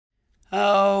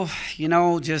Oh,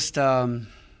 just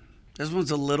this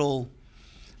one's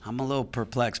I'm a little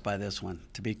perplexed by this one,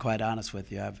 to be quite honest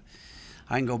with you.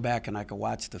 I can go back and I can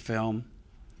watch the film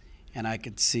and I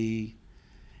could see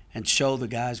and show the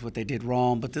guys what they did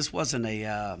wrong, but this wasn't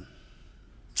an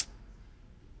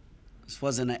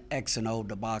X and O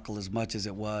debacle as much as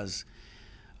it was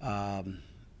um,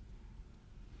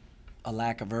 a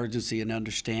lack of urgency and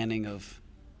understanding of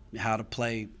how to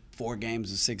play 4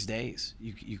 games in 6 days.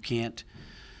 You can't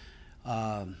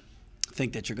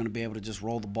think that you're going to be able to just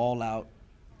roll the ball out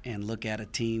and look at a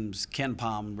team's Ken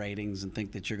Palm ratings and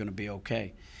think that you're going to be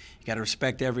okay. You got to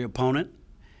respect every opponent,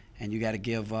 and you got to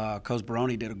give Coach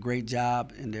Baroni did a great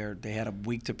job, and they had a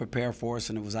week to prepare for us,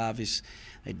 and it was obvious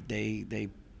they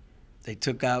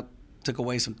took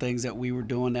away some things that we were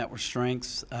doing that were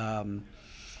strengths, and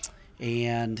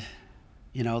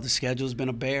the schedule's been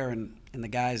a bear, and the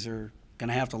guys are going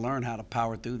to have to learn how to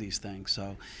power through these things.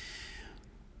 So,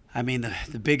 I mean,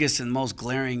 the biggest and most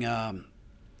glaring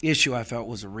issue I felt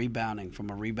was from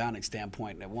a rebounding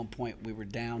standpoint. And at one point, we were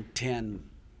down 10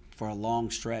 for a long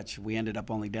stretch. We ended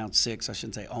up only down 6. I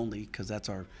shouldn't say only, because that's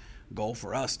our goal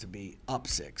for us to be up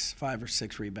 6, 5 or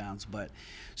 6 rebounds. But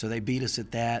so they beat us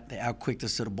at that. They outquicked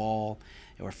us to the ball.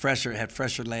 They were fresher, had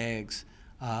fresher legs.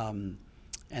 And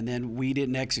then we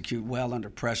didn't execute well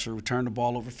under pressure. We turned the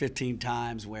ball over 15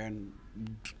 times, when,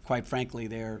 quite frankly,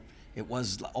 it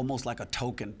was almost like a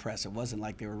token press. It wasn't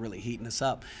like they were really heating us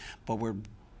up, but we're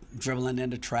dribbling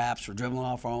into traps, we're dribbling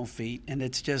off our own feet, and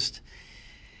it's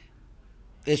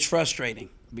frustrating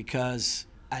because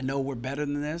I know we're better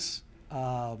than this,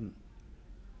 and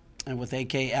with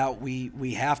AK out,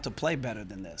 we have to play better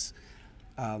than this.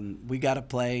 We got to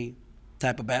play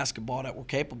type of basketball that we're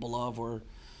capable of, or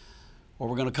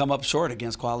we're going to come up short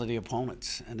against quality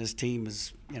opponents. And this team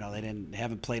is, they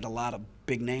haven't played a lot of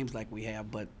big names like we have,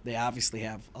 but they obviously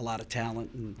have a lot of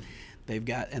talent, and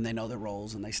they know their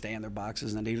roles, and they stay in their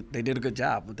boxes, and they did a good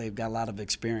job, but they've got a lot of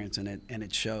experience, and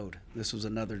it showed. This was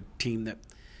another team that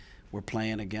we're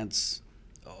playing against,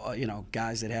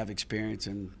 guys that have experience,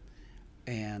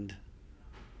 and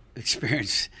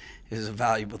experience is a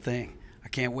valuable thing. I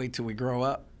can't wait till we grow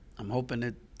up. I'm hoping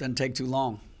it doesn't take too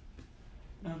long.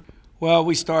 No. Well,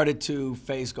 we started to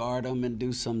face guard them and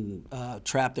do some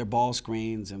trap their ball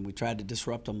screens, and we tried to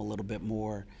disrupt them a little bit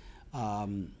more.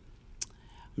 I'm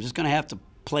just going to have to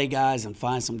play guys and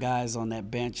find some guys on that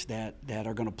bench that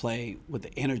are going to play with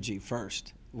the energy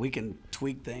first. We can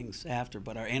tweak things after,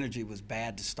 but our energy was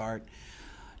bad to start.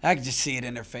 I could just see it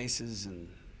in their faces, and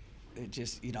it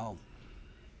just,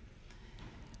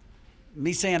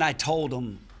 me saying I told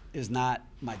them is not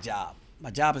my job. My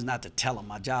job is not to tell them.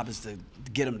 My job is to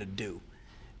get them to do.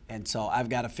 And so I've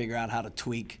got to figure out how to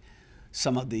tweak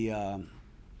some of the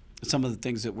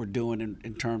things that we're doing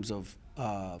in terms of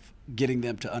getting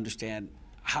them to understand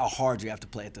how hard you have to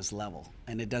play at this level.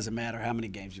 And it doesn't matter how many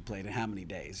games you played and how many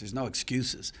days. There's no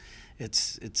excuses.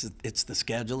 It's the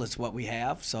schedule. It's what we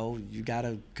have. So you got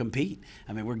to compete.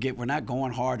 I mean, we're not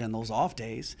going hard on those off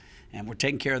days, and we're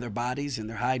taking care of their bodies, and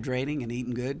they're hydrating and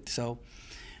eating good. So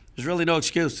there's really no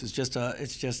excuse. It's just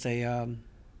a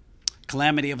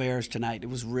calamity of errors tonight. It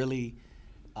was really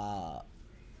I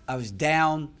was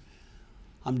down.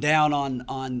 I'm down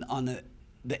on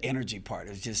the energy part.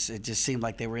 It just seemed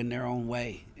like they were in their own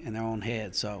way, in their own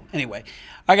head. So anyway,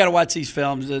 I got to watch these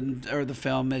films or the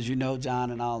film, as you know,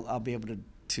 John, and I'll be able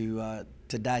to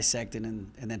dissect it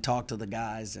and then talk to the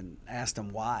guys and ask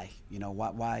them why.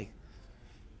 Why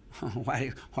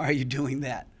are you doing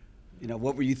that?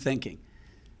 What were you thinking?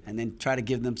 And then try to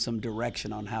give them some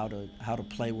direction on how to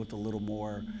play with a little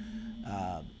more,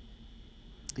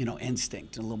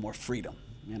 instinct and a little more freedom.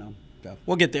 So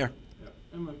we'll get there.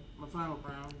 And my final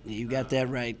round. You got that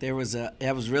right. That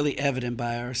was really evident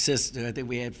by our assists. I think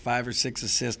we had 5 or 6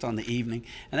 assists on the evening,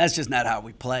 and that's just not how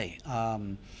we play.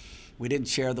 We didn't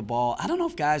share the ball. I don't know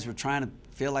if guys were trying to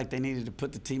feel like they needed to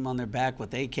put the team on their back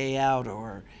with AK out,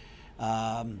 or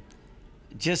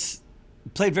just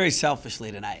played very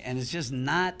selfishly tonight, and it's just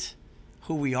not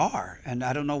who we are. And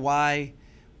I don't know why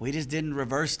we just didn't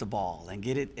reverse the ball and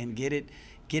get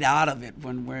out of it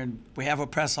when we have a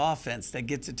press offense that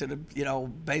gets it to the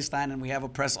baseline, and we have a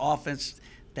press offense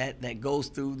that goes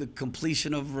through the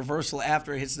completion of reversal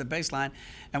after it hits the baseline,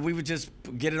 and we would just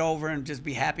get it over and just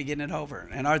be happy getting it over.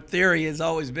 And our theory has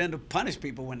always been to punish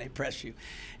people when they press you,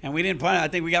 and we didn't punish. I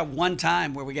think we got one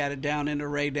time where we got it down into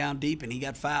Ray down deep, and he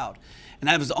got fouled, and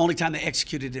that was the only time they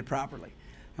executed it properly.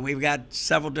 And we've got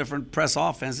several different press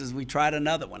offenses. We tried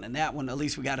another one, and that one at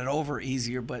least we got it over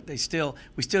easier, but we still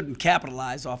didn't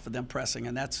capitalize off of them pressing,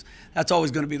 and that's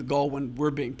always going to be the goal when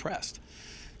we're being pressed.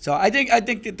 So I think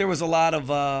that there was a lot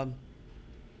of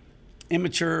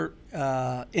immature,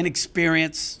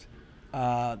 inexperienced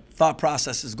thought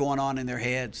processes going on in their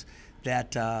heads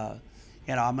that I'm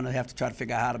going to have to try to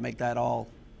figure out how to make that all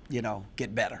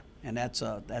get better, and that's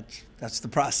the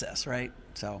process, right?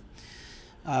 So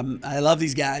I love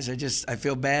these guys. I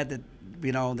feel bad that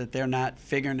that they're not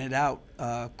figuring it out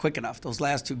quick enough. Those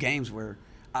last 2 games were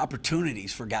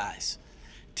opportunities for guys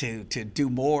to do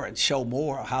more and show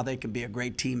more of how they can be a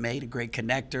great teammate, a great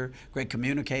connector, great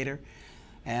communicator,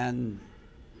 and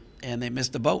they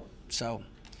missed the boat. So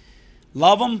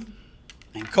love them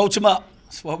and coach them up.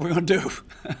 That's what we're going to do.